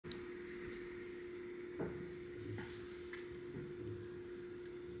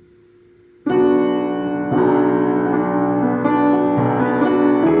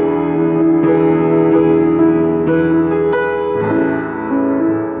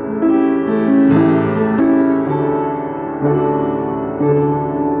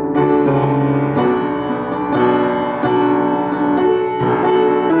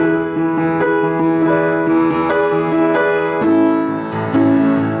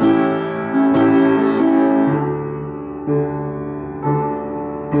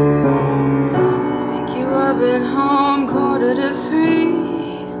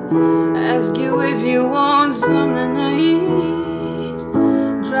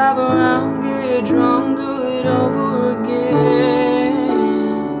drive around, get drunk, do it over again.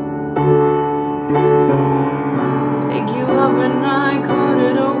 Wake you up at night,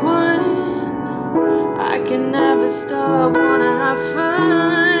 1:45. I can never stop, wanna have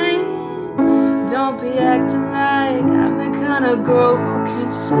fun. Don't be acting like I'm the kind of girl who can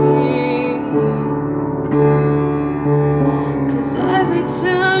sleep. 'Cause every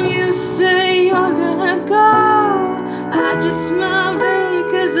time you say you're gonna go, I just smile, babe,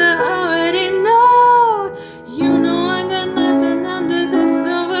 'cause I already know. You know I got nothing under this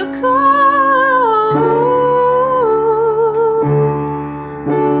overcoat.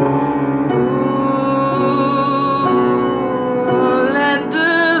 Ooh, let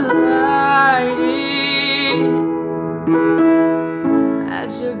the light in at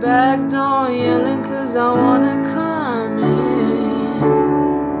your back door, yelling 'cause I wanna come in.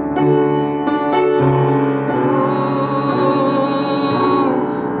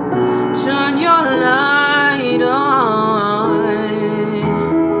 Turn your light on.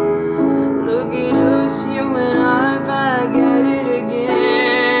 Look at us, you and I, back at it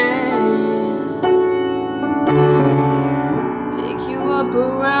again. Pick you up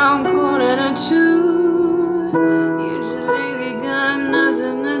around 1:45. Usually we got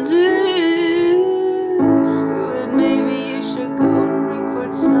nothing to do. So maybe you should go and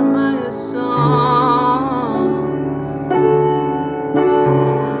record some of your songs.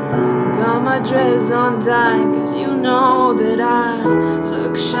 My dress on tight, 'cause you know that I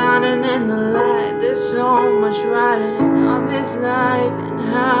look shining in the light. There's so much riding on this life and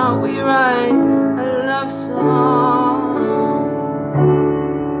how we write a love song.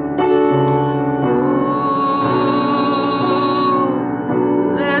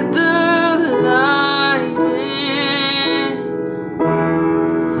 Ooh, let the light in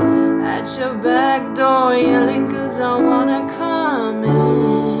at your back door, yelling 'cause I wanna come in.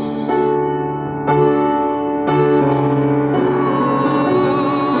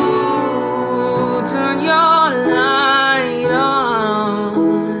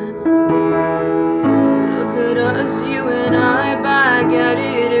 You and I back at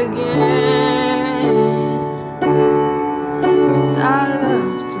it again. 'Cause I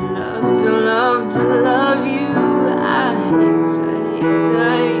love to love to love to love you. I hate to hate to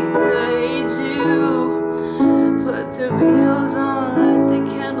hate to hate you. Put the Beatles on, let the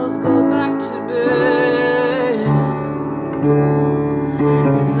candles go back to bed.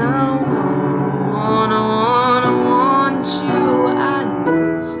 'Cause I want you. I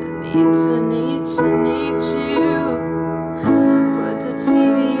need to need you. Put the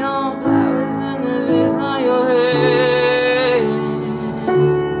TV on, flowers in the vase on your head.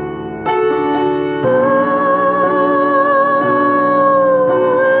 Ooh,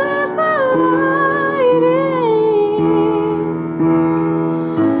 let the light in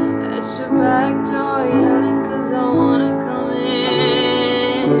at your back door.